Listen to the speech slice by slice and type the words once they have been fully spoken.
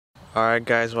Alright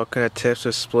guys, welcome to Tips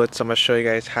with Splits. I'm going to show you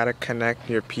guys how to connect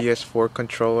your PS4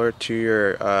 controller to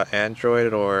your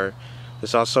Android, or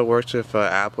this also works with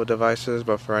Apple devices,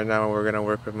 but for right now we're going to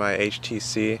work with my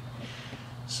HTC.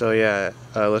 So yeah,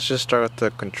 let's just start with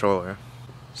the controller.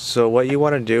 So what you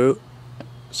want to do,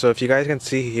 so if you guys can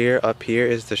see here, up here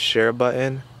is the share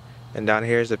button and down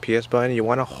here is the PS button. You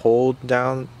want to hold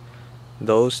down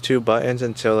those two buttons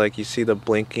until like you see the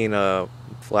blinking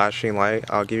flashing light.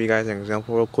 I'll give you guys an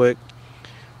example real quick.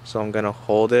 So I'm gonna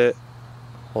holding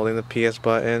the PS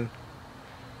button,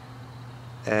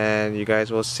 and you guys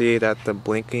will see that the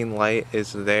blinking light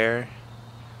is there,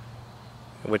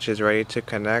 which is ready to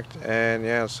connect. And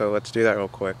yeah, so let's do that real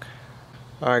quick.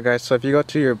 Alright guys, so if you go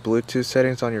to your Bluetooth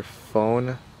settings on your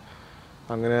phone,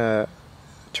 I'm gonna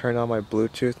turn on my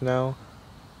Bluetooth now,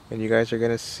 and you guys are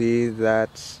gonna see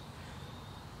that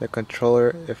the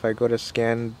controller, if I go to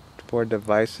scan for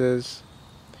devices,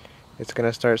 it's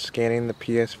gonna start scanning the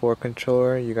PS4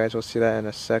 controller. You guys will see that in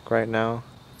a sec right now.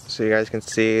 So you guys can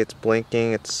see it's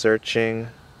blinking, it's searching.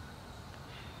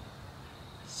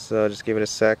 So just give it a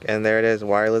sec, and there it is,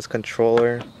 wireless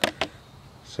controller.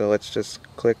 So let's just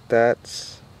click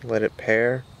that, let it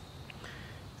pair,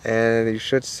 and you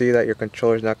should see that your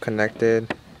controller is now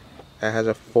connected. It has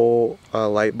a full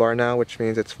light bar now, which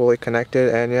means it's fully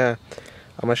connected. And yeah,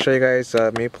 I'm gonna show you guys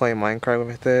me playing Minecraft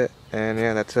with it, and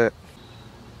yeah, that's it.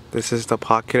 This is the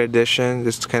Pocket Edition.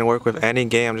 This can work with any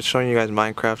game. I'm just showing you guys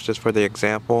Minecraft just for the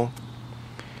example.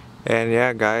 And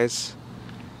yeah guys,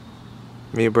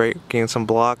 me breaking some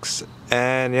blocks,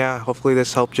 and yeah, hopefully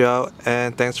this helped you out,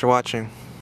 and thanks for watching.